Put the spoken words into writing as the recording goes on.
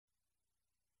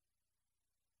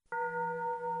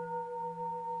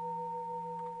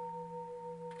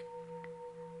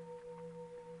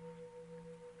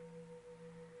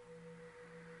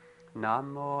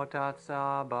Namo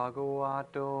tassa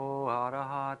bhagavato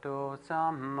arahato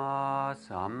samma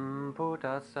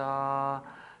sambuddhassa.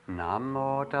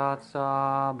 Namo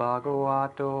tassa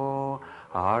bhagavato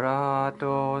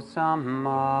arahato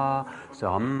samma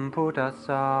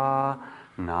sambuddhassa.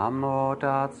 Namo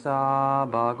tassa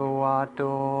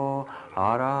bhagavato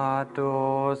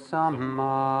arahato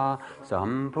samma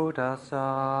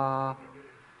sambuddhassa.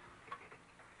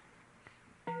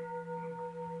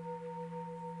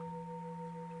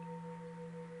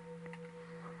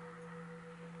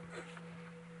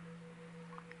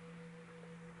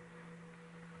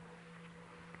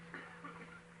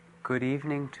 Good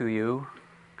evening to you.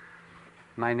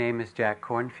 My name is Jack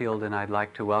Kornfield, and I'd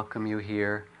like to welcome you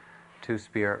here to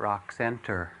Spirit Rock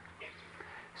Center.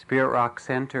 Spirit Rock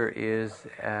Center is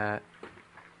a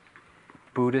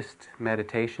Buddhist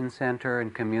meditation center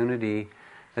and community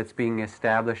that's being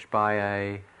established by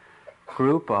a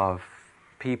group of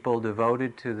people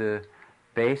devoted to the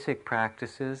basic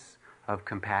practices of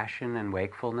compassion and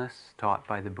wakefulness taught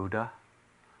by the Buddha.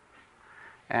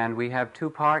 And we have two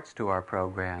parts to our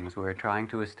programs. We're trying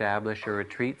to establish a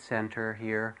retreat center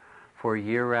here for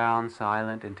year-round,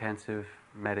 silent, intensive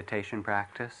meditation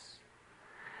practice,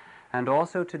 and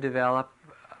also to develop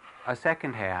a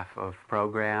second half of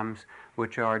programs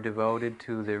which are devoted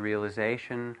to the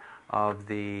realization of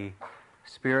the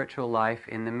spiritual life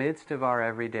in the midst of our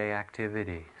everyday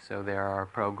activity. So there are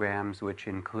programs which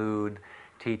include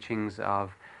teachings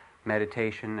of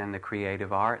meditation and the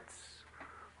creative arts,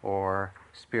 or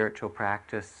spiritual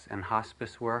practice and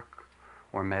hospice work,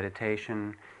 or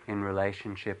meditation in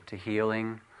relationship to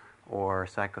healing, or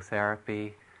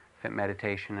psychotherapy,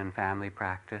 meditation and family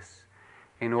practice,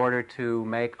 in order to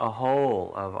make a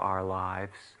whole of our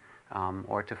lives,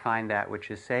 or to find that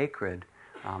which is sacred,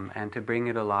 and to bring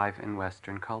it alive in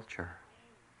Western culture.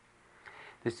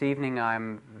 This evening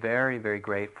I'm very, very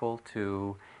grateful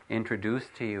to introduce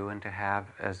to you and to have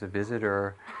as a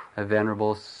visitor a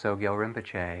Venerable Sogyal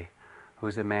Rinpoche,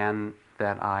 who's a man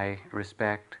that I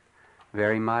respect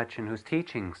very much and whose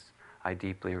teachings I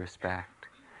deeply respect.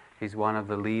 He's one of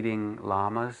the leading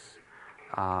lamas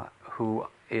who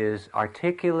is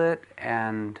articulate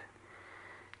and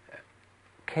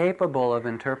capable of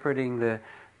interpreting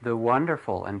the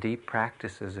wonderful and deep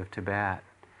practices of Tibet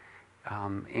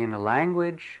in a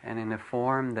language and in a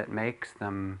form that makes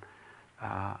them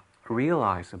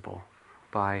realizable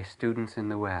by students in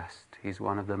the West. He's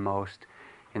one of the most,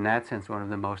 in that sense, one of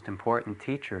the most important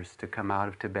teachers to come out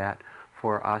of Tibet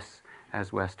for us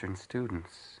as Western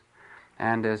students.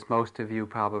 And as most of you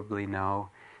probably know,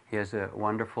 he has a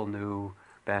wonderful new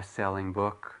best-selling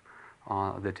book,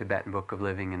 the Tibetan Book of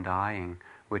Living and Dying,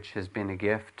 which has been a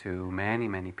gift to many,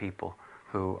 many people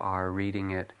who are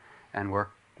reading it and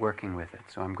working with it.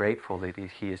 So I'm grateful that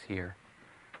he is here.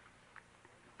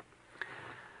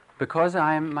 Because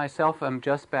I myself am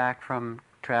just back from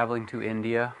traveling to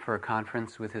India for a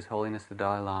conference with His Holiness the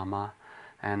Dalai Lama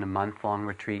and a month-long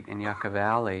retreat in Yucca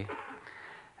Valley,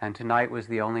 and tonight was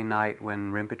the only night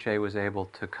when Rinpoche was able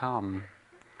to come,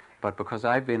 but because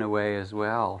I've been away as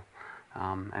well,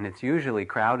 and it's usually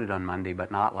crowded on Monday, but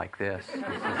not like this. This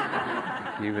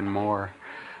is even more.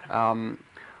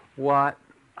 What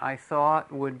I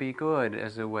thought would be good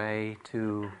as a way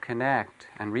to connect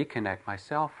and reconnect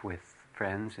myself with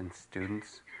friends and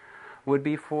students would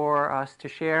be for us to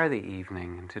share the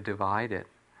evening and to divide it.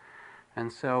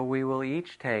 And so we will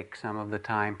each take some of the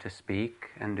time to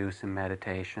speak and do some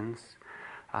meditations.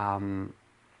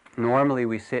 Normally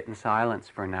we sit in silence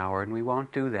for an hour, and we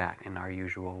won't do that in our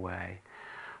usual way.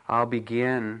 I'll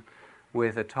begin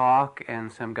with a talk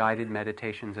and some guided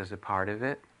meditations as a part of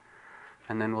it,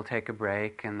 and then we'll take a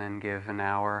break and then give an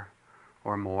hour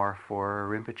or more for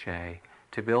Rinpoche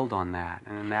to build on that.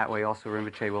 And in that way also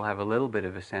Rinpoche will have a little bit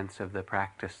of a sense of the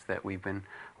practice that we've been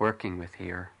working with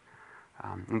here,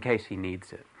 in case he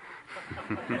needs it.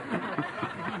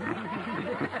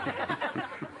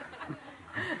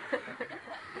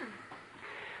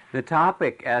 The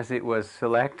topic, as it was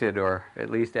selected, or at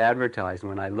least advertised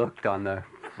when I looked on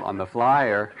the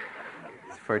flyer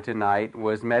for tonight,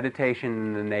 was meditation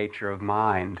in the nature of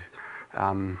mind,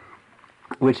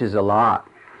 which is a lot.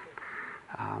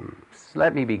 So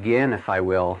let me begin, if I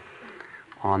will,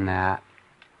 on that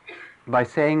by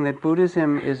saying that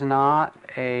Buddhism is not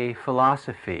a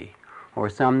philosophy or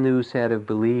some new set of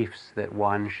beliefs that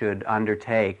one should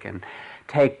undertake and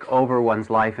take over one's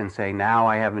life and say, now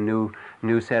I have a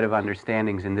new set of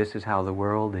understandings and this is how the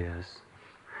world is.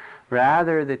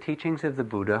 Rather, the teachings of the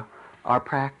Buddha are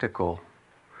practical,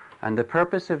 and the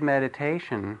purpose of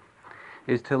meditation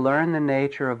is to learn the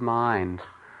nature of mind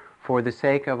for the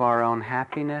sake of our own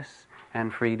happiness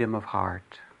and freedom of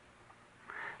heart.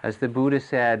 As the Buddha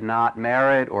said, not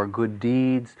merit or good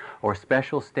deeds or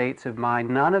special states of mind,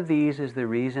 none of these is the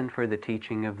reason for the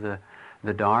teaching of the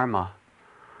Dharma,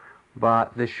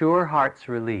 but the sure heart's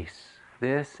release.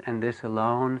 This and this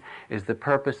alone is the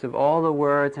purpose of all the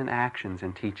words and actions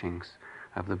and teachings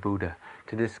of the Buddha,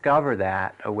 to discover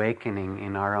that awakening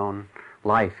in our own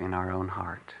life, in our own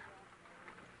heart.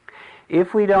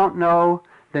 If we don't know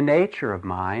the nature of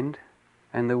mind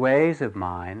and the ways of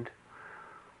mind,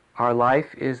 our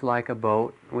life is like a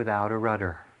boat without a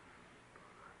rudder.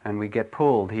 And we get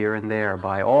pulled here and there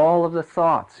by all of the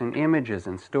thoughts and images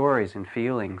and stories and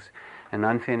feelings and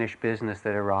unfinished business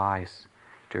that arise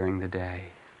during the day.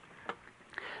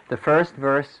 The first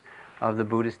verse of the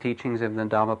Buddhist teachings of the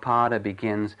Dhammapada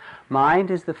begins, "Mind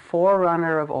is the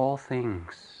forerunner of all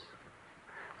things.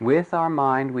 With our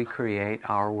mind we create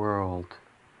our world.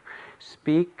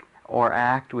 Speak or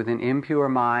act with an impure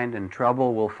mind and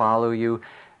trouble will follow you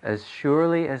as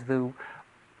surely as the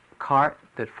cart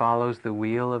that follows the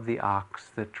wheel of the ox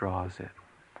that draws it."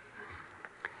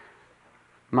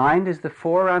 Mind is the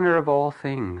forerunner of all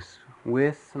things.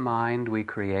 With mind we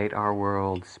create our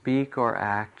world. Speak or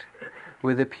act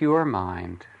with a pure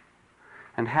mind,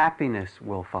 and happiness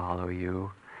will follow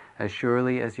you as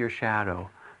surely as your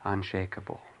shadow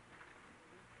unshakable.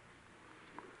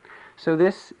 So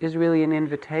this is really an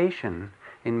invitation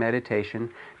in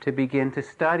meditation to begin to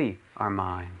study our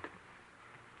mind.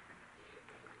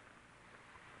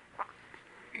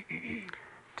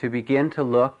 To begin to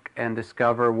look and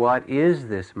discover what is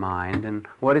this mind and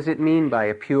what does it mean by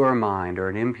a pure mind or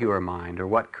an impure mind, or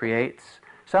what creates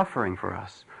suffering for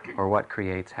us or what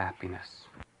creates happiness.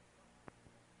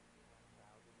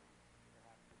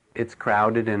 It's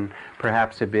crowded and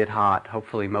perhaps a bit hot.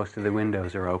 Hopefully most of the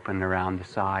windows are open around the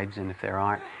sides, and if there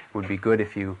aren't, it would be good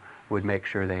if you would make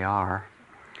sure they are.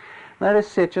 Let us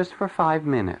sit just for 5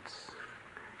 minutes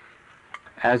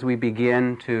as we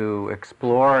begin to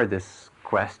explore this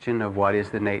question of what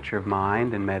is the nature of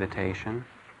mind and meditation.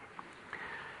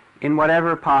 In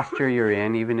whatever posture you're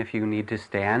in, even if you need to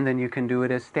stand, then you can do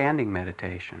it as standing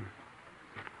meditation.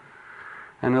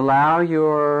 And allow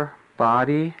your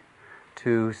body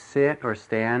to sit or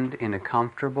stand in a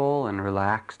comfortable and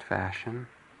relaxed fashion.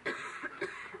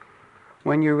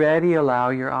 When you're ready, allow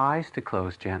your eyes to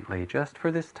close gently, just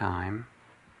for this time.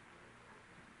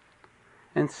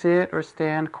 And sit or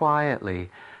stand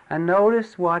quietly, and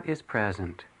notice what is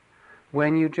present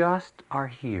when you just are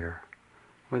here,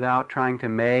 without trying to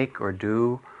make or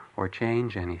do or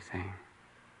change anything.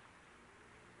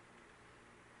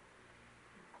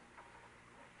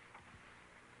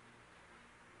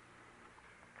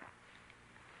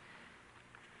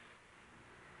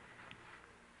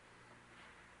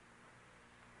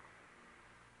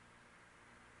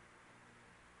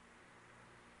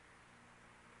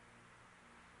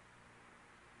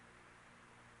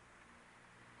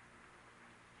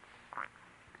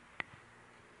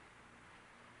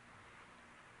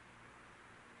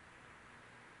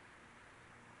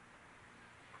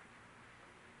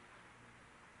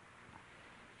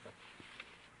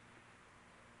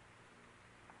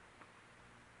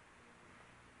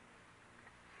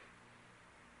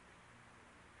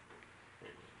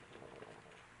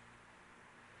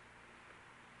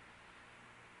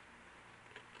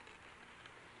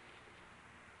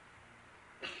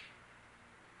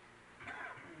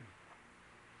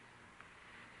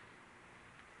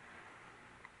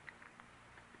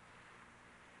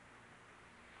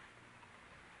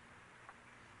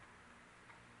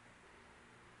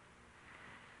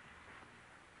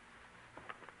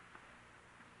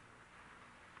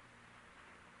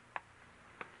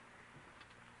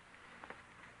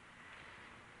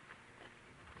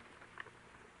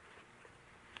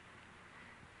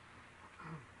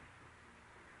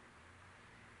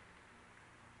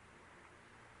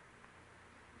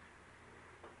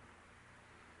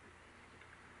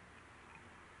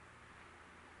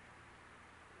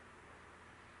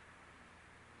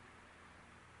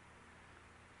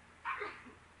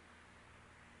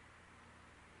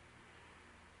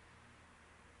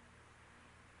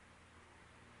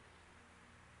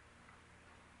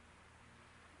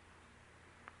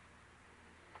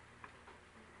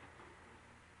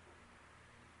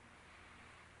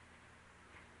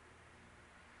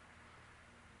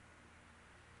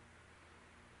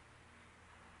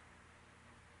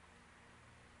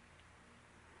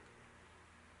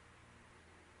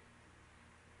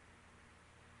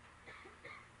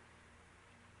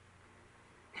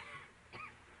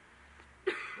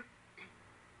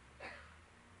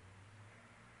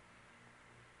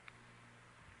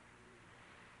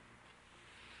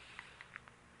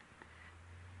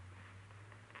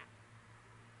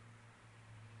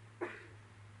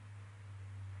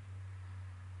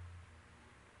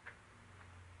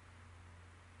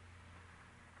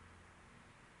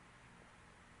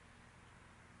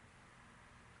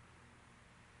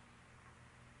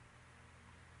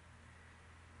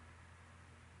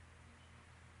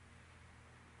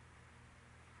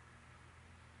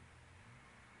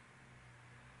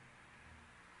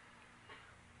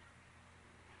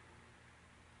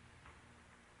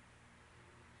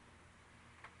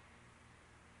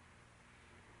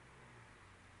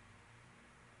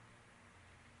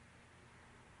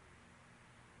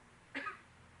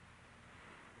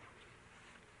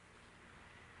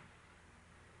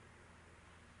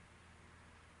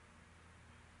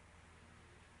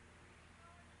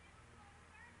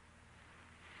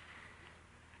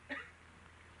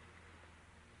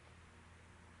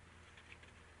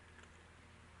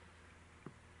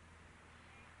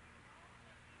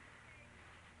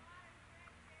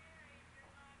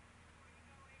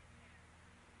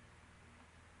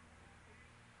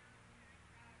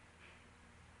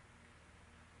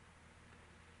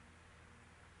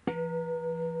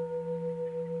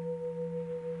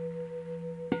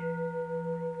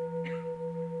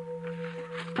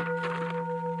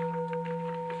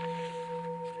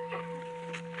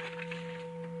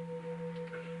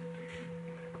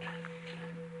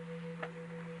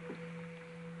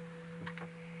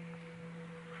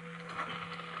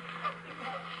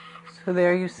 So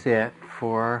there you sit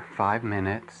for 5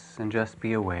 minutes and just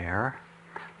be aware.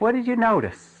 What did you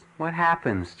notice? What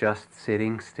happens just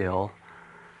sitting still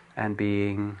and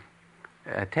being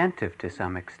attentive to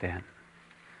some extent?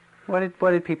 What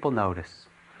did people notice?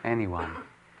 Anyone?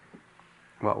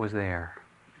 What was there?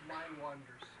 Mind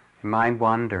wanders. Mind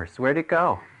wanders. Where'd it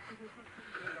go?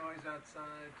 The noise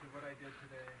outside to what I did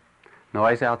today.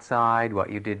 Noise outside, what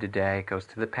you did today. It goes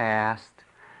to the past.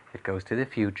 It goes to the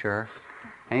future.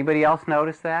 Anybody else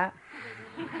notice that?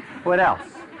 What else?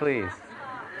 Please.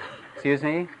 Excuse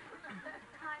me?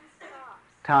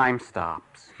 Time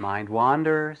stops. Mind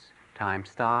wanders. Time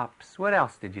stops. What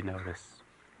else did you notice?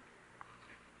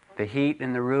 The heat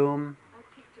in the room.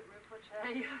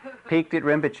 I peeked at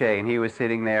Rinpoche. Peeked at Rinpoche, and he was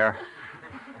sitting there,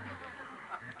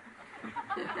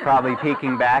 probably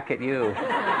peeking back at you.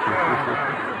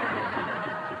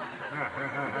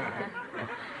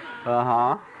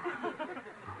 Uh-huh.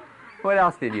 What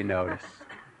else did you notice?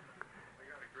 I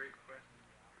got a great question.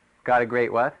 Got a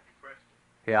great what? Question.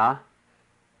 Yeah?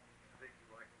 I think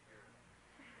you'd like to hear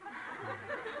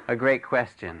it. A great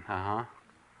question. Uh-huh.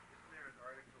 Isn't there an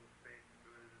article of faith in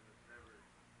Buddhism that's never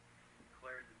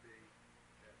declared to be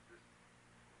that this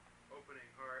opening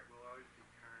heart will always be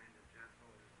kind and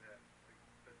gentle? Is that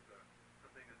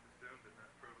something that's assumed and not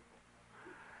provable?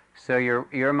 So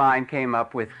your mind came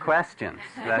up with questions.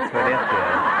 That's what it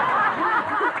did.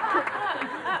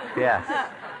 Yes.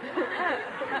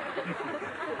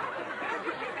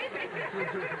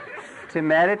 To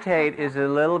meditate is a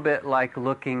little bit like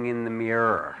looking in the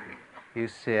mirror. You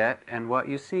sit, and what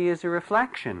you see is a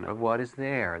reflection of what is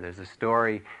there. There's a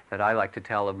story that I like to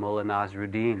tell of Mullah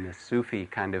Nasruddin, the Sufi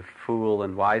kind of fool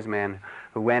and wise man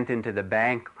who went into the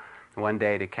bank one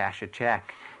day to cash a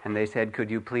check, and they said, "Could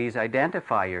you please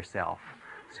identify yourself?"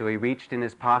 So he reached in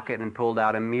his pocket and pulled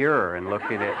out a mirror and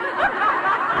looked at it.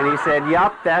 And he said,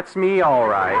 "Yup, that's me all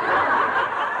right."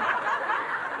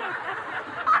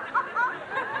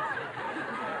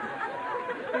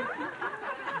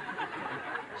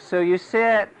 So you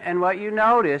sit, and what you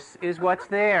notice is what's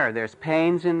there. There's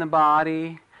pains in the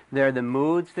body. There are the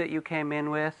moods that you came in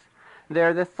with. There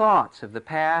are the thoughts of the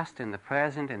past and the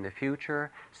present and the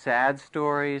future, sad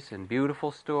stories and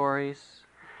beautiful stories.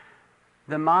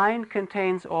 The mind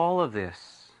contains all of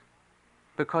this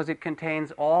because it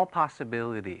contains all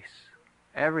possibilities,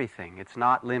 everything. It's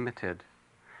not limited.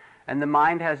 And the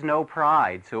mind has no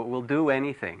pride, so it will do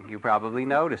anything. You probably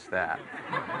noticed that.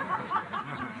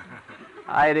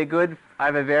 I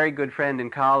have a very good friend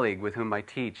and colleague with whom I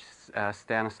teach,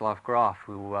 Stanislav Grof,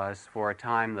 who was for a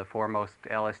time the foremost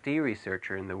LSD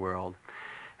researcher in the world.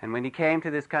 And when he came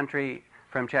to this country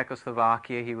from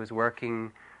Czechoslovakia, he was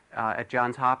working at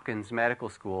Johns Hopkins Medical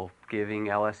School, giving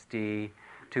LSD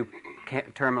to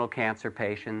terminal cancer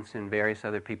patients and various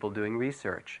other people doing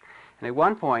research. And at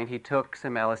one point, he took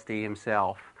some LSD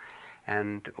himself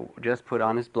and just put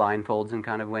on his blindfolds and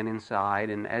kind of went inside.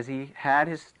 And as he had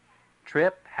his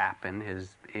trip happen,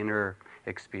 his inner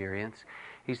experience,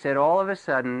 he said all of a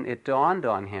sudden it dawned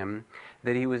on him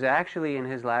that he was actually in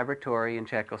his laboratory in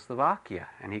Czechoslovakia,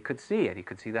 and he could see it. He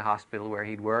could see the hospital where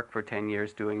he'd worked for 10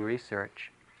 years doing research.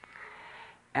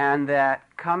 And that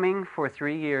coming for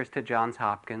 3 years to Johns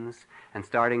Hopkins and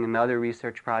starting another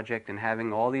research project and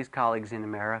having all these colleagues in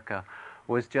America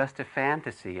was just a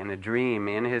fantasy and a dream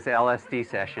in his LSD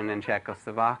session in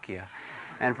Czechoslovakia.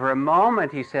 And for a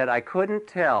moment, he said, I couldn't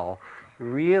tell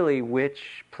really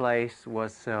which place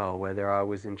was so, whether I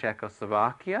was in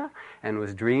Czechoslovakia and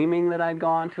was dreaming that I'd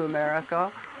gone to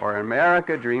America, or in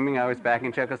America dreaming I was back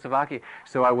in Czechoslovakia.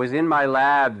 So I was in my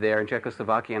lab there in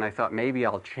Czechoslovakia, and I thought maybe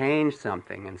I'll change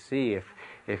something and see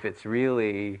if it's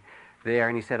really there.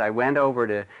 And he said, I went over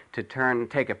to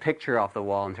take a picture off the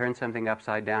wall and turn something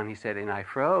upside down. He said, and I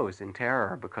froze in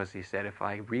terror because he said, if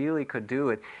I really could do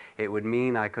it, it would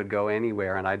mean I could go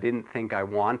anywhere, and I didn't think I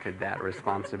wanted that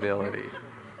responsibility.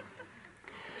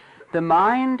 The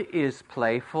mind is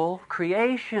playful.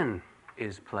 Creation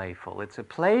is playful. It's a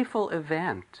playful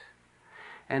event.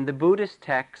 And the Buddhist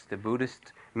text, the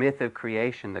Buddhist myth of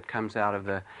creation that comes out of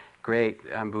the great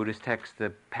Buddhist text, the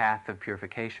Path of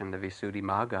Purification, the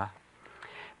Visuddhimagga,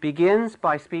 begins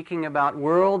by speaking about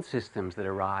world systems that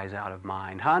arise out of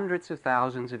mind, hundreds of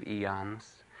thousands of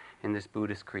eons. In this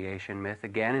Buddhist creation myth,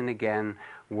 again and again,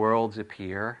 worlds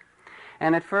appear.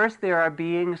 And at first there are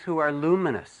beings who are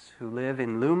luminous, who live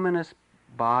in luminous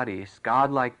bodies,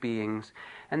 godlike beings,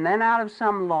 and then out of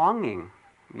some longing,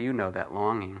 you know that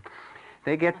longing,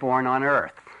 they get born on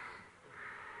earth.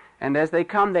 And as they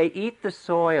come, they eat the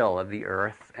soil of the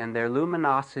earth, and their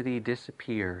luminosity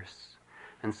disappears.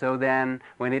 And so then,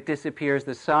 when it disappears,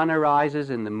 the sun arises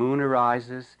and the moon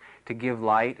arises to give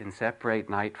light and separate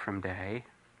night from day.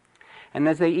 And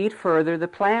as they eat further, the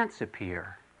plants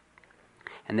appear.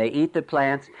 And they eat the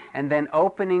plants, and then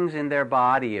openings in their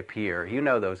body appear. You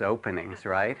know those openings,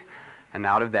 right? And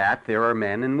out of that, there are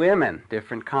men and women,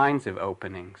 different kinds of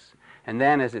openings. And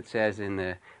then, as it says in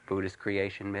the Buddhist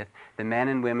creation myth, the men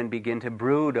and women begin to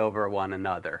brood over one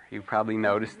another. You probably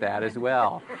noticed that as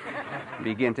well.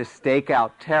 Begin to stake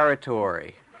out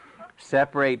territory,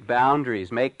 separate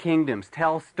boundaries, make kingdoms,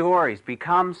 tell stories,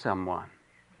 become someone.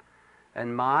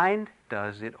 And mind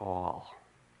does it all.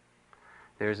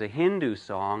 There's a Hindu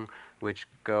song which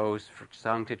goes,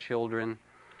 sung to children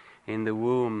in the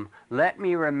womb, "Let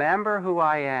me remember who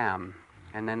I am."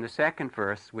 And then the second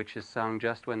verse, which is sung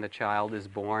just when the child is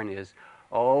born, is,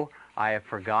 "Oh, I have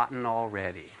forgotten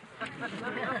already."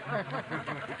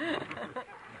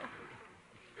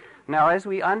 Now, as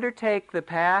we undertake the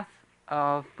path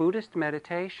of Buddhist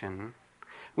meditation,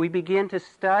 we begin to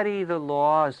study the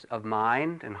laws of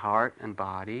mind and heart and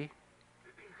body.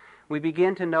 We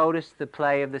begin to notice the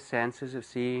play of the senses of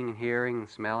seeing and hearing and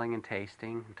smelling and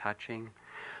tasting and touching.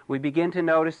 We begin to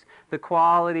notice the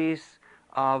qualities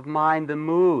of mind, the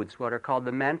moods, what are called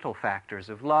the mental factors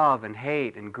of love and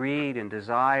hate and greed and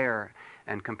desire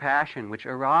and compassion, which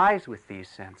arise with these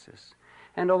senses,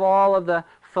 and of all of the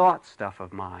thought stuff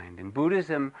of mind. In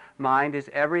Buddhism, mind is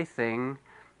everything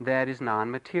that is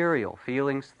non-material: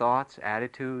 feelings, thoughts,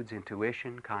 attitudes,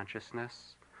 intuition,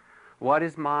 consciousness. What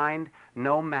is mind?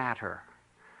 No matter.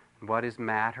 What is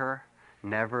matter?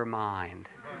 Never mind.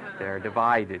 They're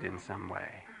divided in some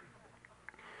way.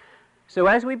 So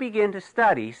as we begin to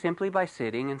study, simply by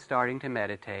sitting and starting to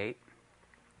meditate,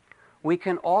 we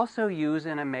can also use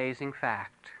an amazing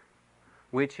fact,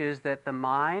 which is that the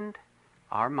mind,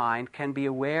 our mind, can be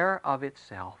aware of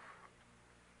itself.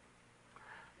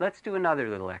 Let's do another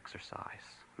little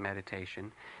exercise,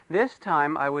 meditation. This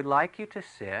time I would like you to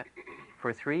sit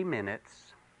for 3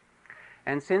 minutes,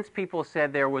 and since people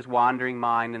said there was wandering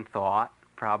mind and thought,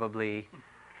 probably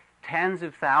tens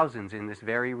of thousands in this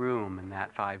very room in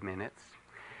that 5 minutes,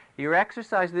 your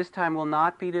exercise this time will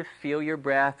not be to feel your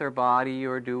breath or body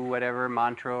or do whatever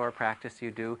mantra or practice you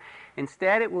do.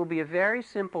 Instead, it will be a very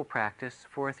simple practice.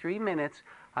 For 3 minutes,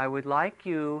 I would like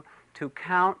you to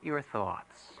count your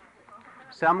thoughts.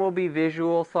 Some will be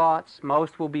visual thoughts.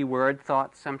 Most will be word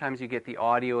thoughts. Sometimes you get the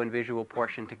audio and visual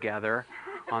portion together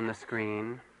on the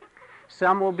screen.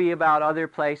 Some will be about other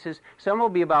places. Some will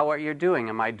be about what you're doing.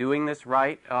 Am I doing this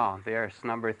right? Oh, there's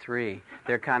number 3.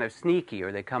 They're kind of sneaky,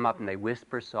 or they come up and they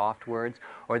whisper soft words,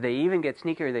 or they even get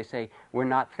sneakier. They say, "We're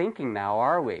not thinking now,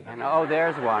 are we?" And oh,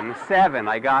 there's one. 7,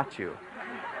 I got you.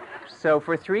 So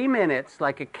for 3 minutes,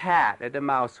 like a cat at a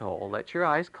mouse hole, let your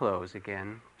eyes close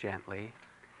again, gently,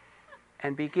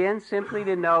 and begin simply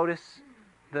to notice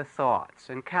the thoughts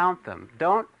and count them.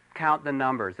 Don't count the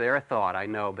numbers. They're a thought, I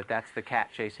know, but that's the cat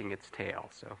chasing its tail.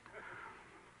 So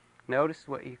notice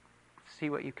see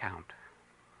what you count.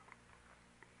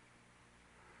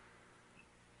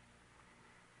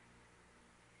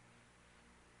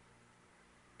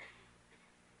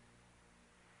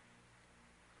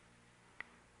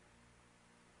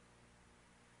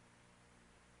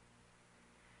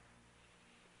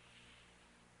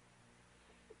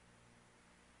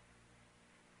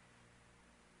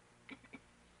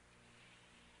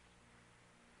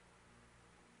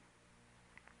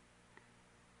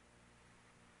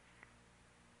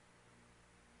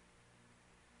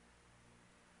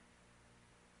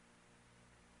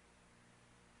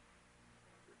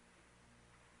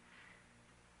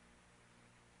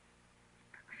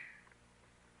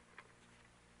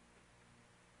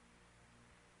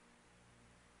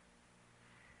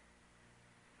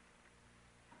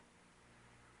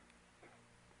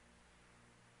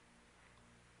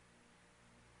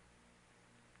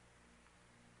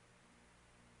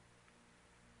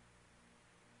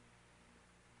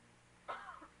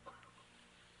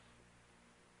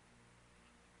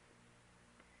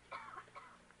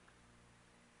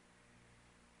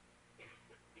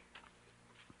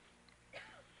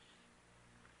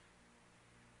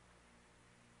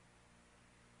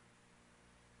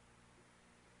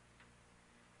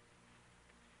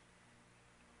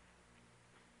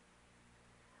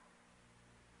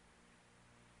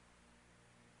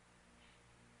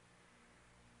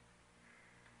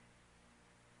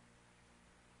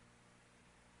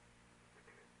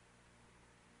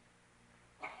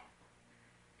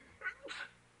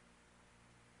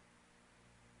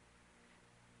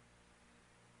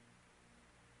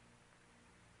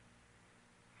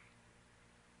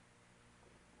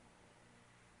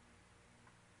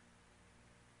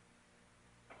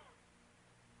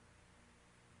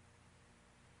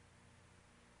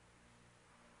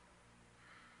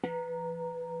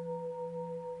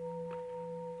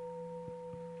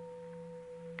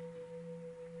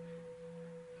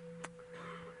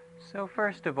 So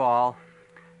first of all,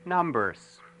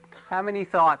 numbers. How many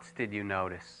thoughts did you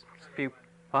notice?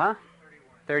 Huh?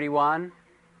 31?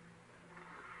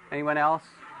 Anyone else?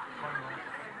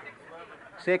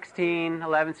 16,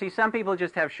 11. See, some people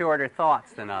just have shorter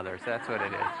thoughts than others. That's what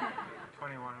it is.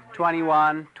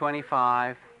 21,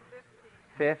 25,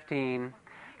 15.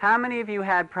 How many of you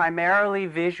had primarily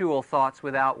visual thoughts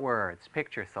without words,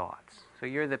 picture thoughts? So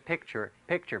you're the picture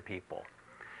people.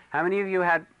 How many of you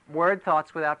had word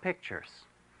thoughts without pictures?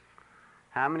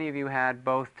 How many of you had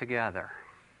both together?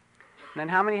 And then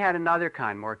how many had another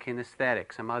kind, more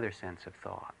kinesthetic, some other sense of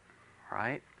thought,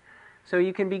 right? So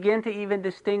you can begin to even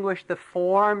distinguish the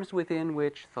forms within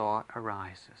which thought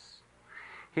arises.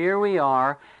 Here we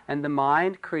are, and the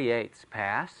mind creates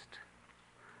past,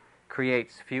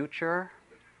 creates future,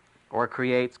 or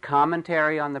creates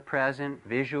commentary on the present,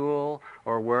 visual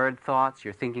or word thoughts.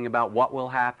 You're thinking about what will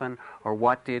happen or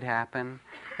what did happen.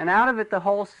 And out of it, the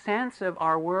whole sense of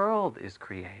our world is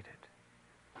created.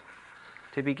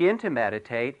 To begin to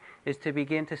meditate is to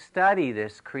begin to study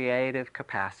this creative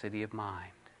capacity of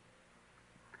mind.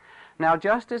 Now,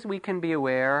 just as we can be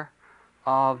aware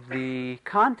of the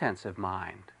contents of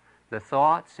mind, the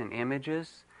thoughts and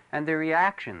images, and the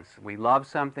reactions. We love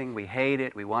something, we hate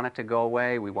it, we want it to go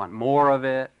away, we want more of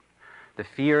it, the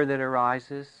fear that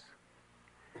arises.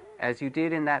 As you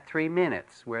did in that 3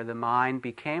 minutes where the mind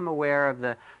became aware of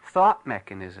the thought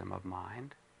mechanism of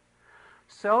mind,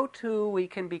 so too we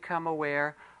can become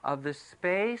aware of the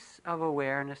space of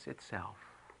awareness itself.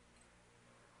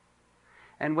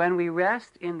 And when we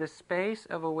rest in the space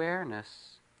of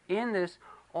awareness, in this,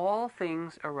 all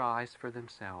things arise for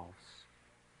themselves.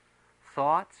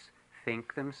 Thoughts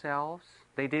think themselves.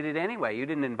 They did it anyway. You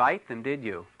didn't invite them, did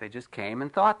you? They just came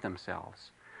and thought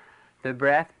themselves. The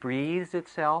breath breathes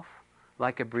itself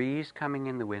like a breeze coming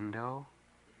in the window.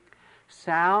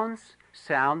 Sounds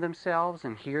sound themselves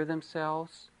and hear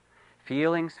themselves.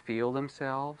 Feelings feel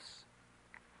themselves.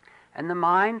 And the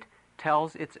mind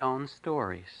tells its own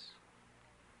stories.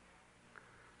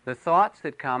 The thoughts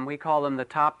that come, we call them the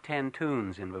top 10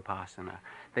 tunes in Vipassana.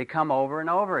 They come over and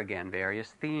over again,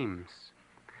 various themes.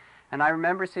 And I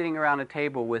remember sitting around a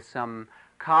table with some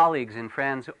colleagues and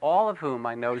friends, all of whom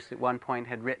I noticed at one point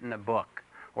had written a book,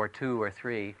 or 2 or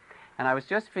 3. And I was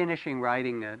just finishing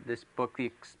writing this book, The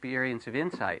Experience of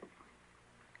Insight,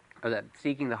 or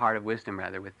Seeking the Heart of Wisdom,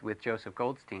 rather, with Joseph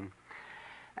Goldstein.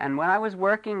 And when I was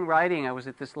writing, I was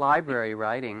at this library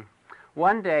writing.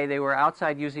 One day they were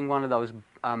outside using one of those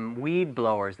weed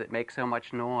blowers that make so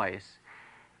much noise.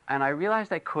 And I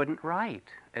realized I couldn't write.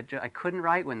 I couldn't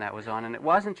write when that was on. And it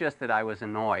wasn't just that I was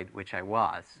annoyed, which I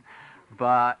was.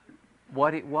 But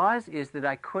what it was is that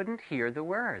I couldn't hear the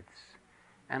words.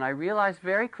 And I realized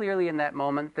very clearly in that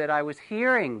moment that I was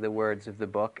hearing the words of the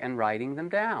book and writing them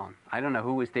down. I don't know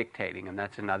who was dictating, and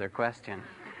that's another question.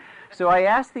 So I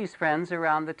asked these friends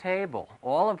around the table,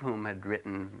 all of whom had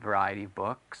written a variety of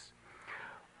books,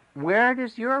 where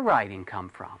does your writing come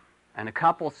from? And a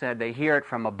couple said they hear it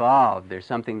from above. There's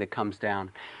something that comes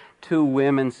down. 2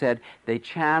 women said they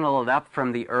channel it up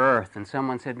from the earth. And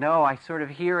someone said, no, I sort of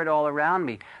hear it all around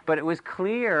me. But it was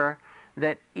clear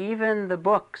that even the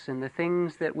books and the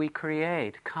things that we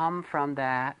create come from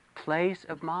that place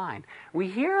of mind. We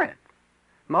hear it.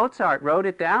 Mozart wrote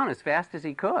it down as fast as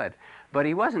he could, but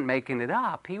he wasn't making it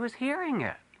up. He was hearing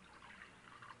it.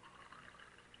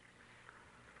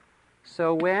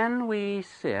 So when we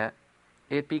sit,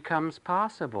 it becomes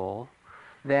possible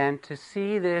then to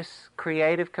see this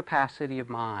creative capacity of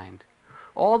mind.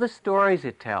 All the stories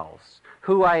it tells,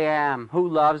 who I am, who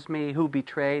loves me, who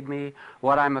betrayed me,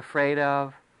 what I'm afraid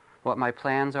of, what my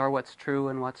plans are, what's true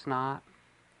and what's not.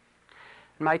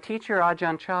 My teacher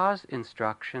Ajahn Chah's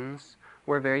instructions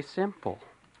were very simple.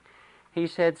 He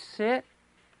said, sit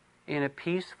in a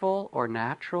peaceful or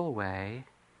natural way,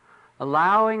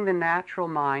 allowing the natural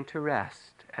mind to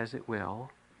rest as it will.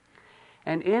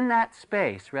 And in that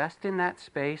space, rest in that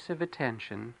space of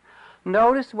attention,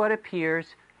 notice what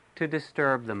appears to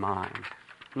disturb the mind.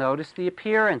 Notice the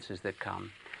appearances that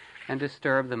come and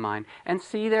disturb the mind, and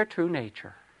see their true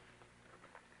nature.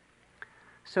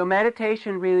 So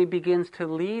meditation really begins to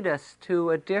lead us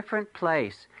to a different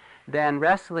place than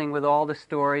wrestling with all the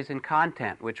stories and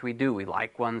content, which we do. We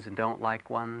like ones and don't like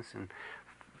ones, and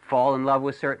fall in love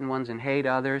with certain ones and hate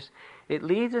others. It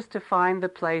leads us to find the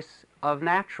place of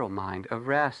natural mind, of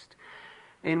rest,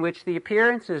 in which the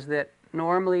appearances that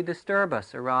normally disturb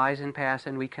us arise and pass,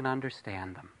 and we can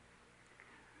understand them.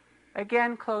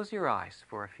 Again, close your eyes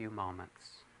for a few moments.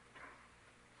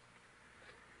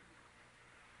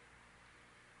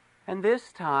 And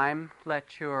this time,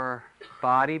 let your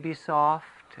body be soft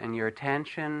and your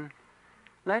attention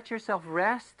let yourself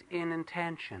rest in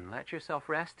intention. Let yourself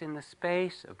rest in the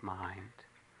space of mind.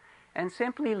 And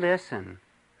simply listen.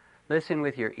 Listen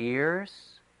with your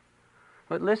ears,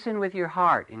 but listen with your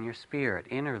heart and your spirit,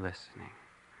 inner listening.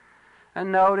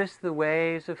 And notice the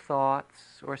waves of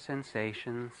thoughts or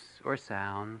sensations or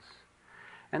sounds,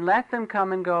 and let them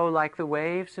come and go like the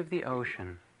waves of the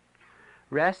ocean,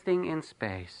 resting in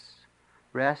space,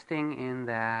 resting in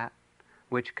that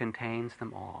which contains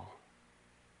them all.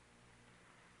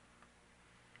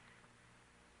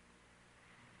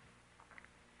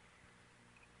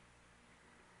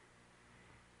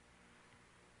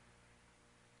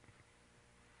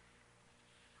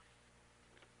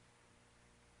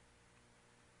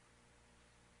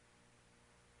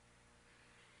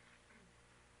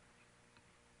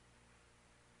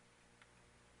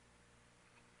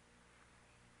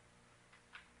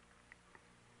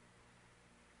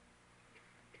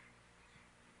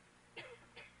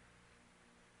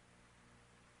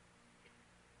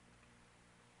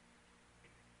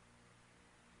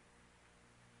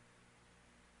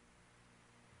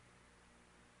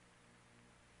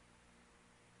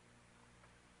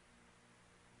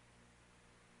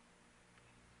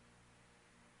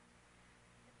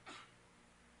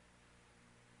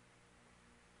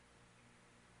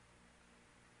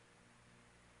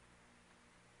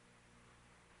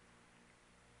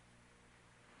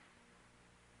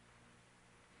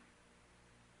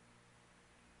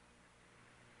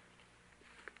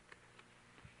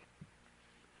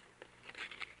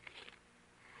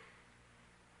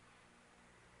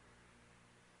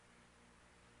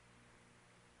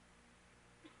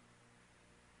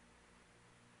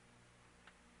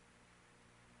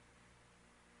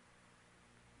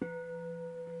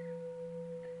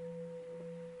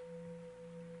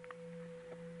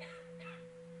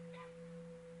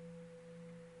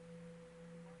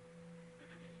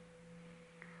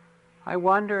 I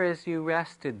wonder, as you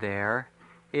rested there,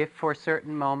 if for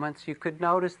certain moments you could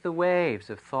notice the waves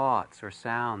of thoughts or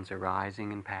sounds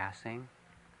arising and passing.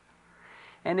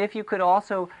 And if you could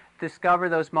also discover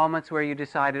those moments where you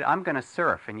decided, I'm going to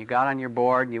surf, and you got on your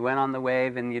board and you went on the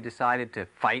wave and you decided to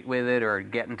fight with it or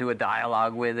get into a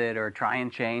dialogue with it or try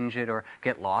and change it or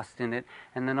get lost in it.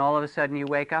 And then all of a sudden you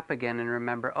wake up again and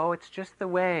remember, oh, it's just the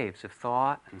waves of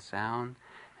thought and sound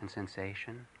and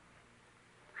sensation.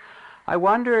 I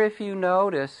wonder if you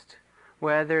noticed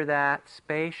whether that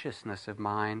spaciousness of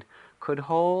mind could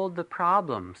hold the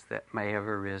problems that may have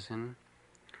arisen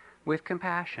with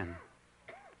compassion.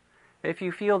 If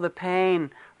you feel the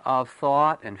pain of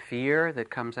thought and fear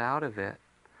that comes out of it,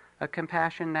 a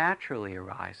compassion naturally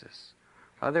arises.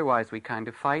 Otherwise, we kind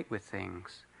of fight with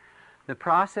things. The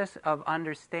process of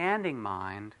understanding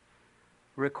mind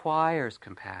requires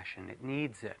compassion. It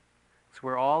needs it. So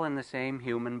we're all in the same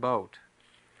human boat.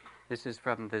 This is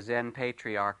from the Zen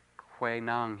patriarch Hui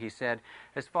Neng. He said,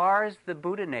 as far as the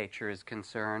Buddha nature is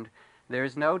concerned, there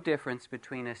is no difference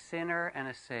between a sinner and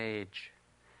a sage.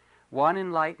 One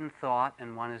enlightened thought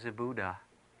and one is a Buddha.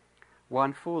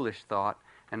 One foolish thought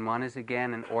and one is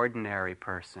again an ordinary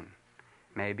person.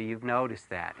 Maybe you've noticed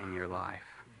that in your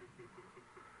life.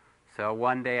 So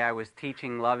one day I was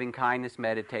teaching loving kindness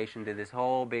meditation to this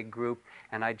whole big group,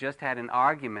 and I just had an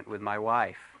argument with my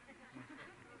wife.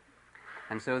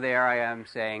 And so there I am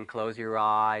saying, close your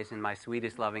eyes in my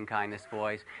sweetest loving kindness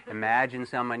voice. Imagine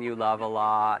someone you love a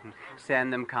lot and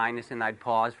send them kindness, and I'd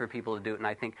pause for people to do it. And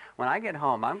I think, when I get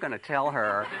home, I'm going to tell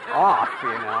her off, you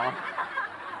know.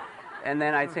 And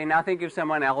then I'd say, now think of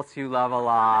someone else you love a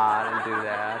lot and do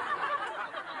that.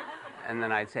 And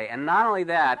then I'd say, and not only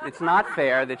that, it's not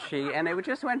fair that she, and it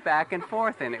just went back and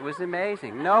forth, and it was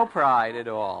amazing. No pride at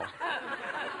all.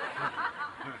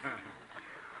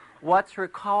 What's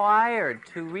required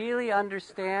to really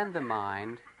understand the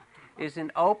mind is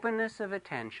an openness of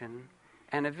attention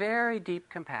and a very deep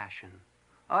compassion.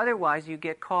 Otherwise, you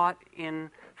get caught in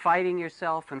fighting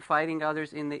yourself and fighting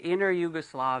others in the inner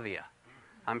Yugoslavia.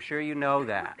 I'm sure you know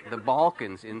that. The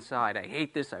Balkans inside. I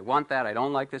hate this, I want that, I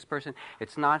don't like this person.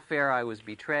 It's not fair, I was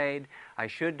betrayed. I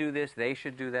should do this, they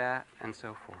should do that, and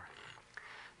so forth.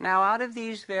 Now, out of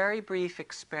these very brief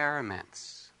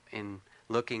experiments in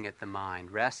looking at the mind,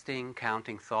 resting,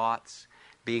 counting thoughts,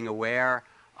 being aware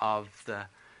of the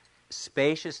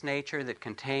spacious nature that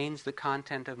contains the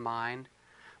content of mind,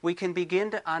 we can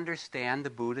begin to understand the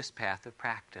Buddhist path of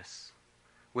practice,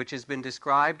 which has been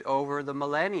described over the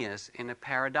millennia in a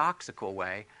paradoxical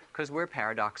way, because we're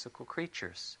paradoxical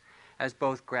creatures, as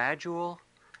both gradual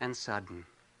and sudden.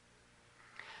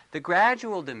 The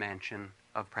gradual dimension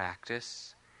of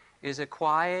practice is a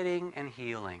quieting and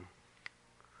healing.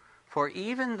 For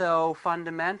even though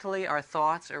fundamentally our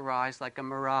thoughts arise like a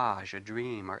mirage, a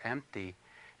dream, or empty,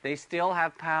 they still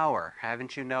have power.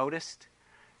 Haven't you noticed?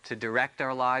 To direct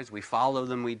our lives, we follow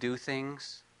them, we do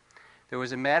things. There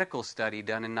was a medical study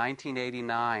done in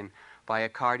 1989 by a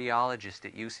cardiologist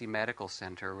at UC Medical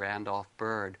Center, Randolph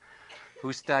Bird,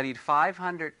 who studied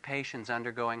 500 patients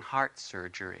undergoing heart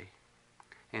surgery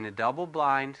in a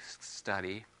double-blind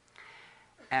study,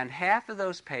 and half of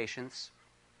those patients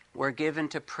were given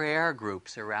to prayer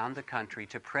groups around the country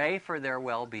to pray for their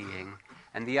well-being,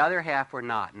 and the other half were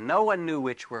not. No one knew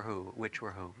which were who.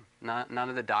 None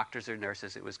of the doctors or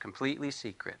nurses. It was completely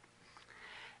secret.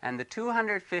 And the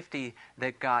 250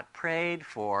 that got prayed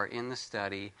for in the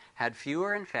study had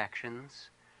fewer infections,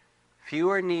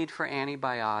 fewer need for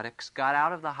antibiotics, got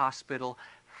out of the hospital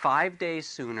 5 days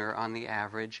sooner on the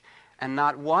average, and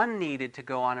not one needed to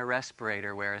go on a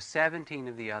respirator, whereas 17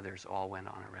 of the others all went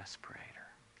on a respirator.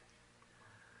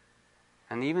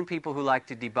 And even people who like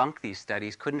to debunk these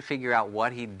studies couldn't figure out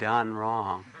what he'd done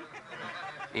wrong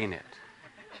in it.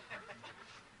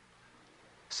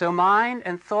 So mind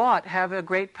and thought have a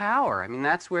great power. I mean,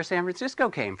 that's where San Francisco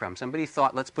came from. Somebody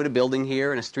thought, let's put a building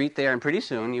here and a street there, and pretty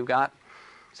soon you've got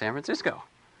San Francisco.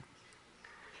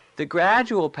 The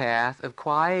gradual path of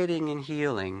quieting and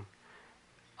healing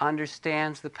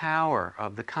understands the power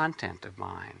of the content of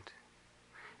mind.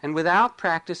 And without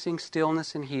practicing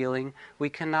stillness and healing, we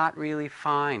cannot really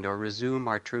find or resume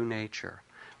our true nature.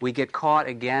 We get caught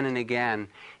again and again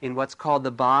in what's called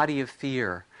the body of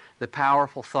fear, the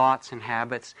powerful thoughts and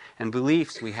habits and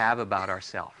beliefs we have about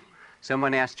ourselves.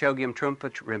 Someone asked Sogyal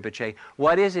Rinpoche,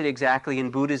 what is it exactly in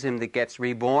Buddhism that gets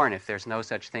reborn if there's no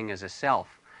such thing as a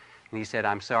self? And he said,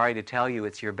 I'm sorry to tell you,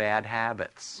 it's your bad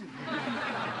habits.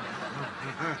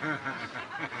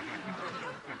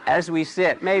 As we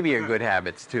sit, maybe your good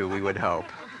habits too, we would hope.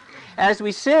 As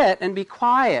we sit and be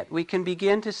quiet, we can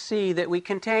begin to see that we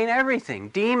contain everything,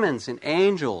 demons and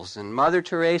angels and Mother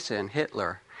Teresa and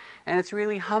Hitler. And it's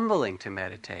really humbling to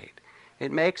meditate.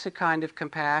 It makes a kind of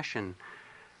compassion.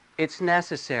 It's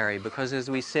necessary because as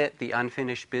we sit, the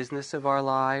unfinished business of our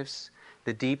lives,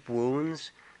 the deep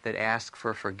wounds that ask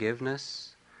for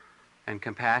forgiveness and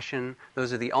compassion,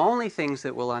 those are the only things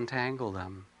that will untangle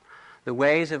them. The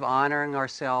ways of honoring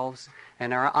ourselves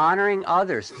and our honoring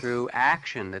others through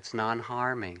action that's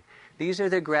non-harming. These are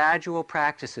the gradual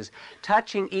practices,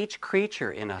 touching each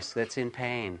creature in us that's in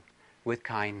pain with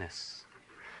kindness.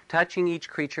 Touching each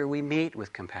creature we meet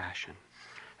with compassion.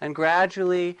 And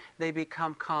gradually they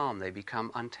become calm, they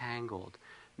become untangled.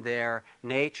 Their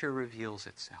nature reveals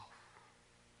itself.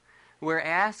 We're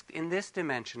asked in this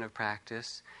dimension of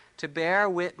practice to bear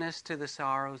witness to the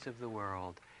sorrows of the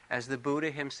world, as the Buddha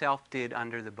himself did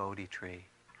under the Bodhi tree.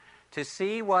 To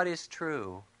see what is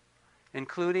true,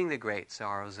 including the great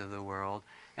sorrows of the world,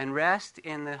 and rest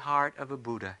in the heart of a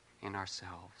Buddha in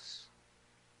ourselves.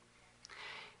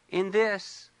 In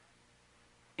this,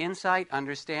 insight,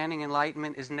 understanding,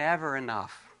 enlightenment is never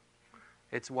enough.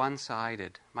 It's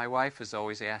one-sided. My wife is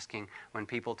always asking, when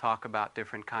people talk about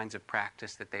different kinds of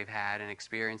practice that they've had and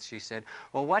experienced, she said,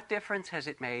 well, what difference has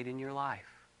it made in your life?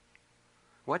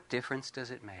 What difference does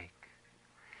it make?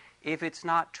 If it's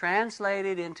not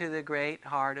translated into the great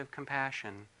heart of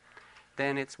compassion,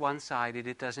 then it's one-sided,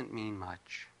 it doesn't mean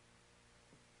much.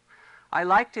 I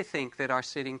like to think that our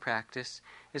sitting practice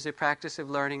is a practice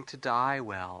of learning to die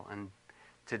well, and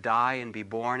to die and be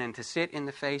born, and to sit in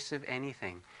the face of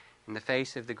anything, in the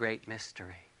face of the great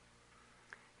mystery.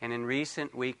 And in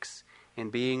recent weeks,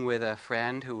 in being with a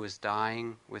friend who was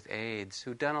dying with AIDS,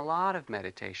 who'd done a lot of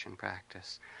meditation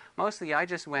practice, mostly I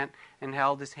just went and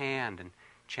held his hand and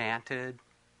chanted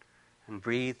and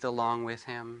breathed along with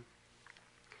him.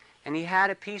 And he had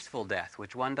a peaceful death,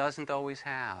 which one doesn't always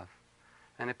have.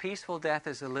 And a peaceful death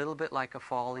is a little bit like a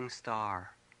falling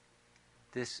star.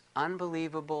 This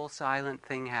unbelievable silent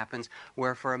thing happens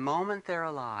where for a moment they're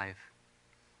alive,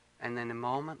 and then a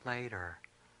moment later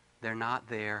they're not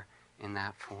there in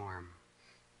that form.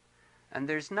 And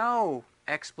there's no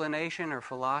explanation or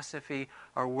philosophy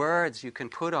or words you can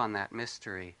put on that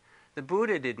mystery. The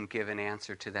Buddha didn't give an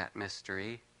answer to that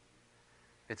mystery.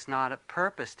 It's not a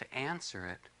purpose to answer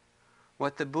it.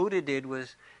 What the Buddha did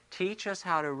was teach us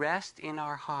how to rest in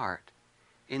our heart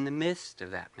in the midst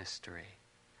of that mystery,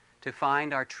 to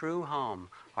find our true home,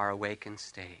 our awakened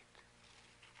state.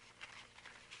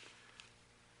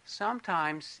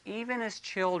 Sometimes, even as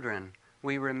children,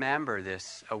 we remember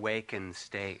this awakened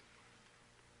state.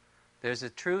 There's a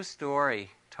true story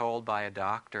told by a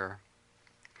doctor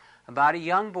about a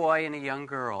young boy and a young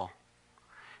girl.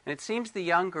 And it seems the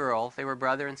young girl, they were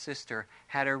brother and sister,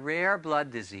 had a rare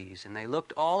blood disease, and they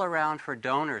looked all around for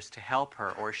donors to help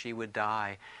her or she would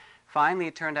die. Finally,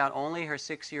 it turned out only her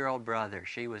 6-year-old brother,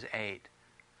 she was 8,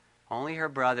 only her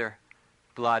brother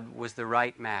blood was the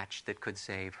right match that could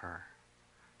save her.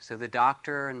 So the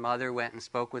doctor and mother went and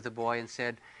spoke with the boy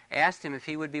and asked him if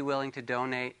he would be willing to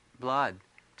donate blood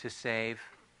to save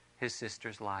his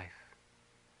sister's life.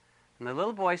 And the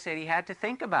little boy said he had to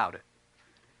think about it,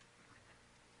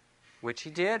 which he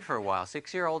did for a while.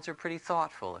 6-year-olds are pretty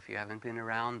thoughtful if you haven't been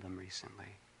around them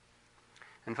recently.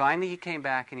 And finally he came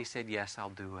back and he said, yes, I'll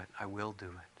do it. I will do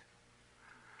it.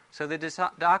 So the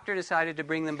doctor decided to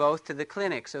bring them both to the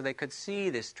clinic so they could see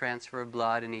this transfer of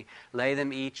blood, and he lay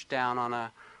them each down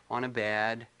on a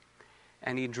bed,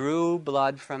 and he drew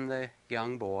blood from the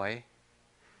young boy,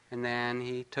 and then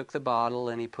he took the bottle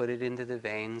and he put it into the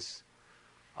veins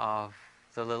of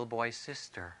the little boy's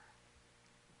sister.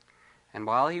 And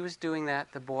while he was doing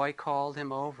that, the boy called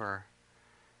him over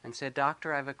and said,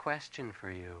 Doctor, I have a question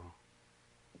for you.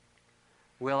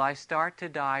 Will I start to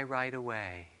die right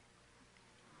away?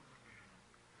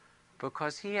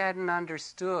 Because he hadn't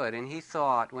understood, and he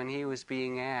thought when he was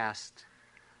being asked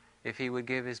if he would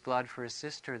give his blood for his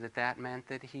sister, that meant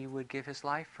that he would give his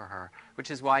life for her, which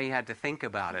is why he had to think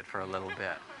about it for a little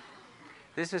bit.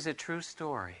 This is a true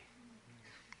story.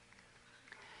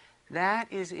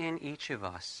 That is in each of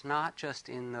us, not just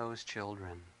in those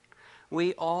children.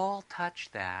 We all touch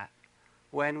that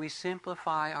when we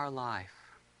simplify our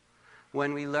life,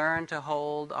 when we learn to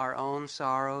hold our own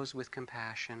sorrows with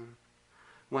compassion,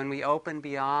 when we open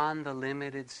beyond the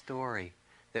limited story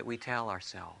that we tell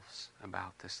ourselves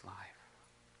about this life.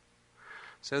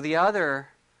 So the other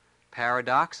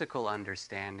paradoxical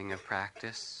understanding of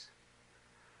practice,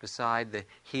 beside the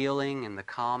healing and the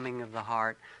calming of the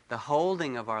heart, the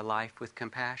holding of our life with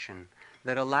compassion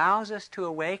that allows us to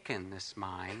awaken this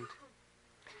mind,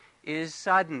 is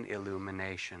sudden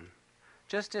illumination.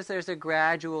 Just as there's a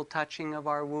gradual touching of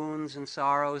our wounds and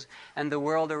sorrows and the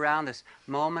world around us,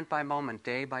 moment by moment,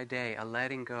 day by day, a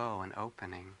letting go and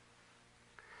opening.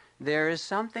 There is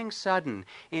something sudden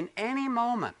in any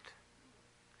moment,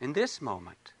 in this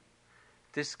moment,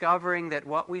 discovering that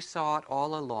what we sought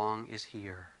all along is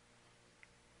here.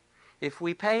 If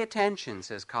we pay attention,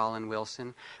 says Colin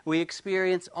Wilson, we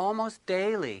experience almost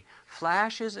daily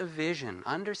flashes of vision,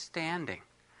 understanding,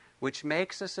 which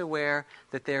makes us aware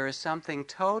that there is something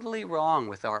totally wrong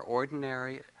with our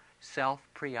ordinary,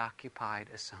 self-preoccupied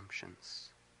assumptions.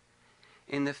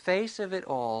 In the face of it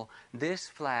all, this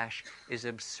flash is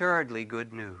absurdly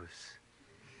good news.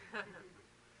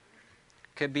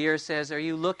 Kabir says, "Are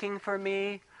you looking for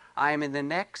me? I am in the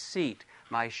next seat.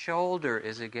 My shoulder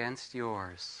is against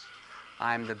yours.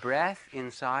 I am the breath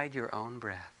inside your own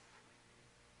breath."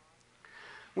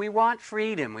 We want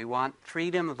freedom. We want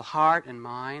freedom of the heart and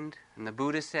mind. And the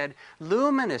Buddha said,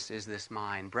 luminous is this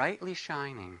mind, brightly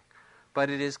shining, but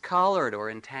it is colored or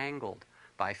entangled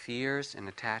by fears and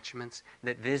attachments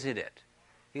that visit it.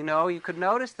 You know, you could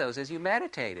notice those as you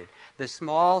meditated. The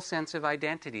small sense of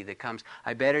identity that comes,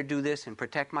 I better do this and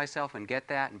protect myself and get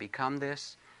that and become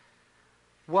this.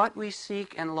 What we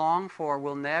seek and long for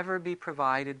will never be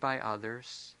provided by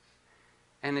others,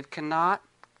 and it cannot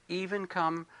even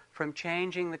come from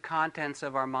changing the contents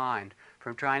of our mind,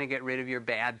 from trying to get rid of your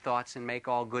bad thoughts and make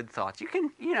all good thoughts. You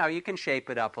can shape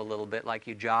it up a little bit like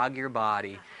you jog your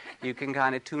body. You can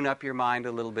kind of tune up your mind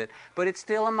a little bit. But it's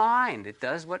still a mind. It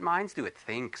does what minds do. It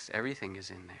thinks. Everything is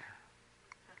in there.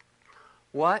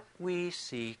 What we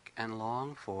seek and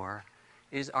long for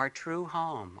is our true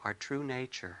home, our true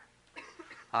nature.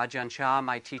 Ajahn Chah,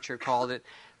 my teacher, called it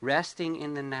resting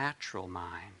in the natural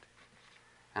mind.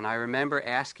 And I remember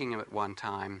asking him at one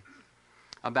time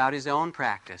about his own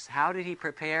practice. How did he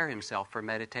prepare himself for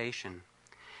meditation?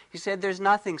 He said, there's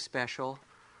nothing special.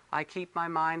 I keep my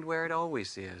mind where it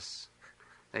always is.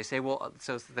 They say, well,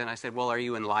 so then I said, well, are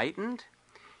you enlightened?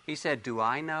 He said, do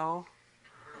I know?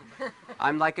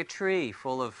 I'm like a tree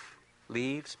full of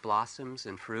leaves, blossoms,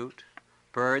 and fruit.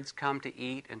 Birds come to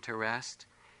eat and to rest.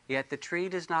 Yet the tree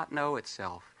does not know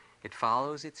itself. It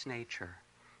follows its nature.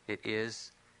 It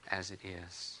is as it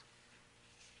is.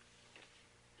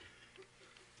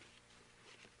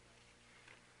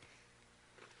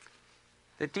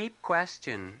 The deep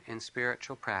question in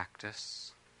spiritual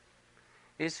practice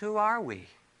is, who are we?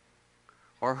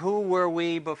 Or who were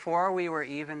we before we were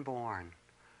even born?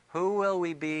 Who will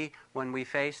we be when we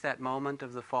face that moment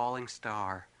of the falling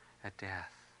star at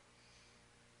death?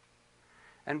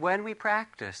 And when we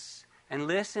practice and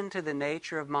listen to the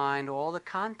nature of mind, all the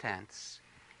contents,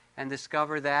 and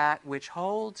discover that which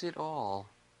holds it all,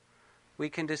 we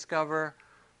can discover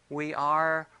we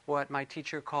are what my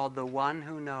teacher called the one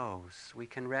who knows. We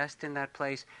can rest in that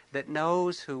place that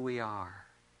knows who we are.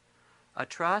 A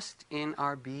trust in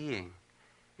our being,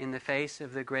 in the face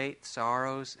of the great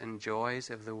sorrows and joys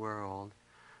of the world.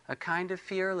 A kind of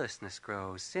fearlessness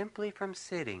grows simply from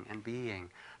sitting and being,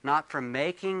 not from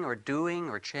making or doing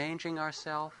or changing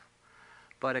ourselves,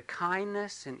 but a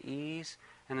kindness and ease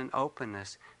and an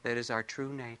openness that is our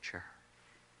true nature.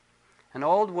 An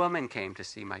old woman came to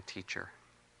see my teacher,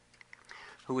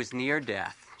 who was near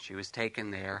death. She was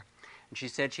taken there, and she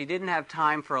said she didn't have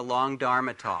time for a long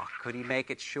Dharma talk. Could he make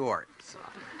it short? So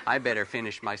I better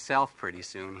finish myself pretty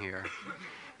soon here.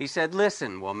 He said,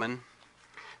 "Listen, woman,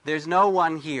 there's no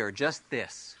one here, just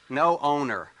this. No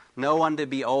owner, no one to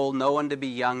be old, no one to be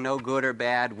young, no good or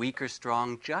bad, weak or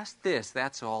strong. Just this,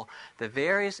 that's all. The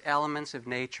various elements of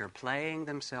nature playing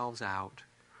themselves out.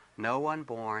 No one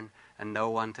born and no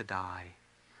one to die.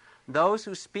 Those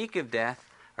who speak of death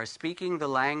are speaking the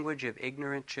language of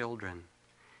ignorant children.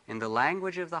 In the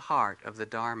language of the heart of the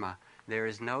Dharma, there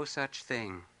is no such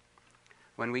thing.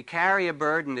 When we carry a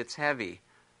burden, it's heavy.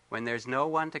 When there's no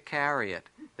one to carry it,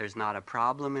 there's not a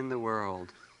problem in the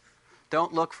world.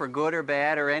 Don't look for good or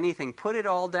bad or anything. Put it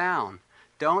all down.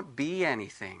 Don't be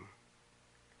anything.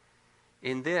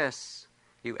 In this,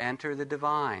 you enter the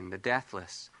divine, the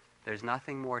deathless. There's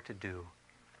nothing more to do,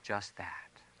 just that."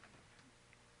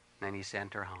 Then he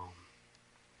sent her home.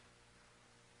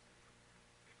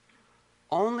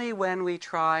 Only when we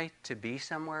try to be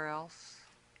somewhere else,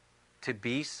 to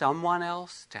be someone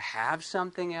else, to have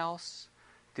something else,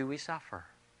 do we suffer.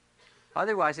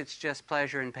 Otherwise, it's just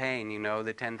pleasure and pain,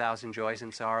 the 10,000 joys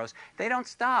and sorrows. They don't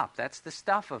stop. That's the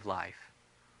stuff of life.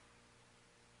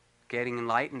 Getting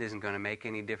enlightened isn't going to make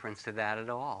any difference to that at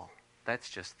all. That's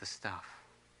just the stuff.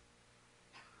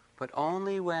 But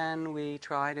only when we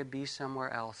try to be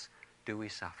somewhere else do we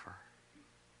suffer.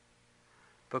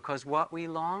 Because what we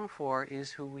long for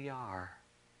is who we are.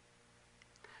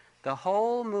 The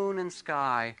whole moon and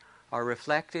sky are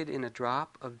reflected in a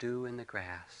drop of dew in the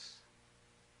grass.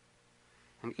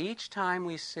 And each time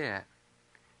we sit,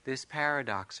 this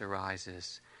paradox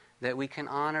arises that we can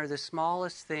honor the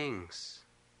smallest things,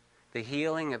 the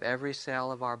healing of every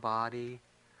cell of our body,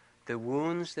 the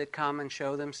wounds that come and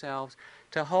show themselves,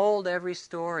 to hold every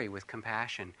story with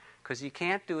compassion, because you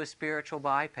can't do a spiritual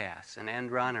bypass, an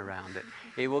end run around it.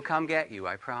 It will come get you,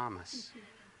 I promise.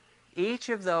 Each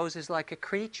of those is like a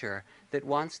creature that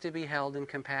wants to be held in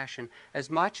compassion as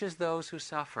much as those who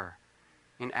suffer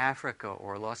in Africa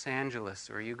or Los Angeles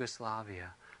or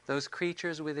Yugoslavia. Those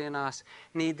creatures within us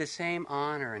need the same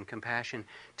honor and compassion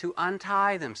to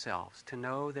untie themselves, to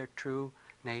know their true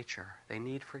nature. They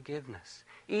need forgiveness.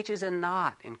 Each is a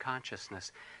knot in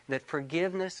consciousness that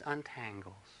forgiveness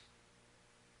untangles.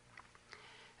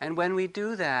 And when we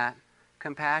do that,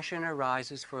 compassion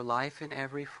arises for life in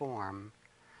every form,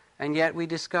 and yet we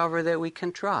discover that we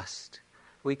can trust.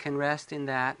 We can rest in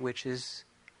that which is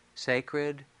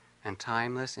sacred and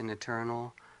timeless and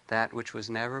eternal, that which was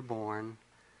never born,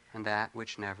 and that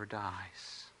which never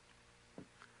dies.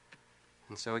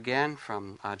 And so again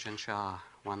from Ajahn Chah,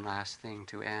 one last thing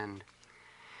to end.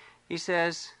 He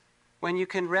says, when you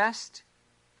can rest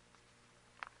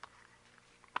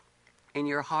in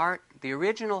your heart, the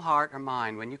original heart or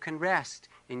mind, when you can rest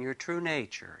in your true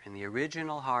nature, in the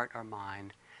original heart or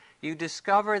mind, you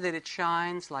discover that it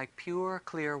shines like pure,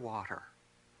 clear water.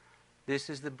 This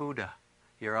is the Buddha,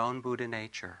 your own Buddha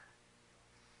nature.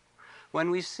 When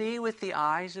we see with the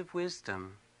eyes of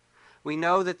wisdom, we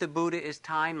know that the Buddha is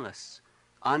timeless,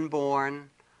 unborn,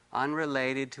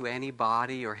 unrelated to any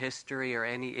body or history or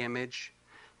any image.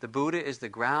 The Buddha is the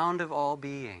ground of all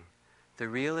being, the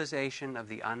realization of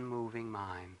the unmoving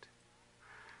mind.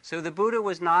 So the Buddha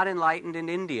was not enlightened in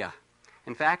India.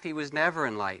 In fact, he was never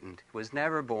enlightened, was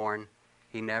never born,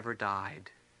 he never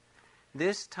died.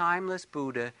 This timeless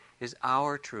Buddha is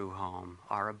our true home,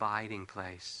 our abiding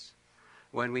place.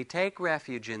 When we take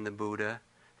refuge in the Buddha,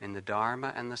 in the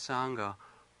Dharma and the Sangha,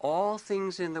 all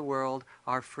things in the world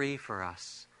are free for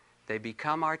us. They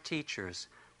become our teachers,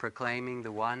 proclaiming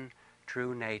the one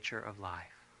true nature of life.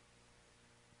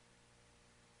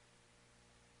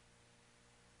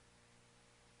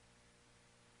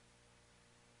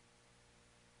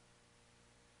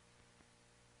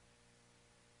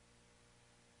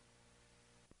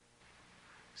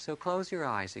 So close your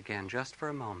eyes again just for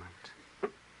a moment.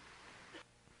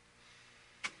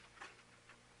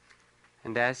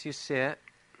 And as you sit,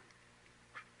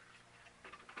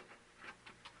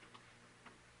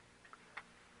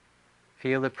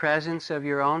 feel the presence of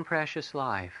your own precious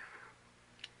life.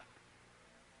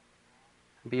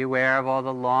 Be aware of all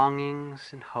the longings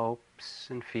and hopes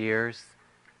and fears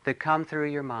that come through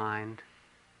your mind.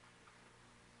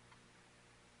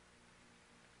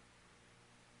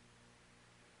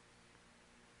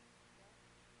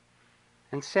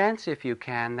 And sense, if you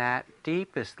can, that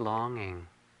deepest longing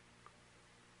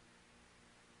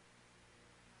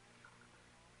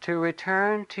to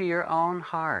return to your own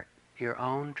heart, your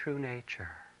own true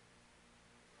nature,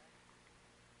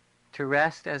 to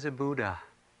rest as a Buddha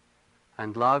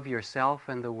and love yourself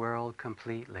and the world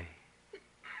completely.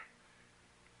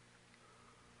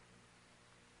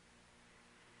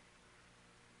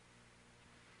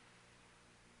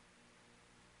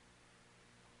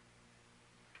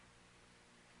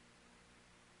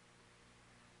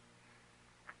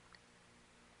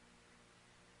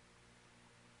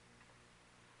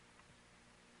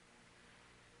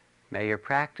 May your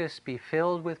practice be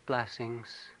filled with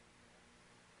blessings,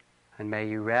 and may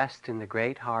you rest in the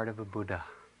great heart of a Buddha.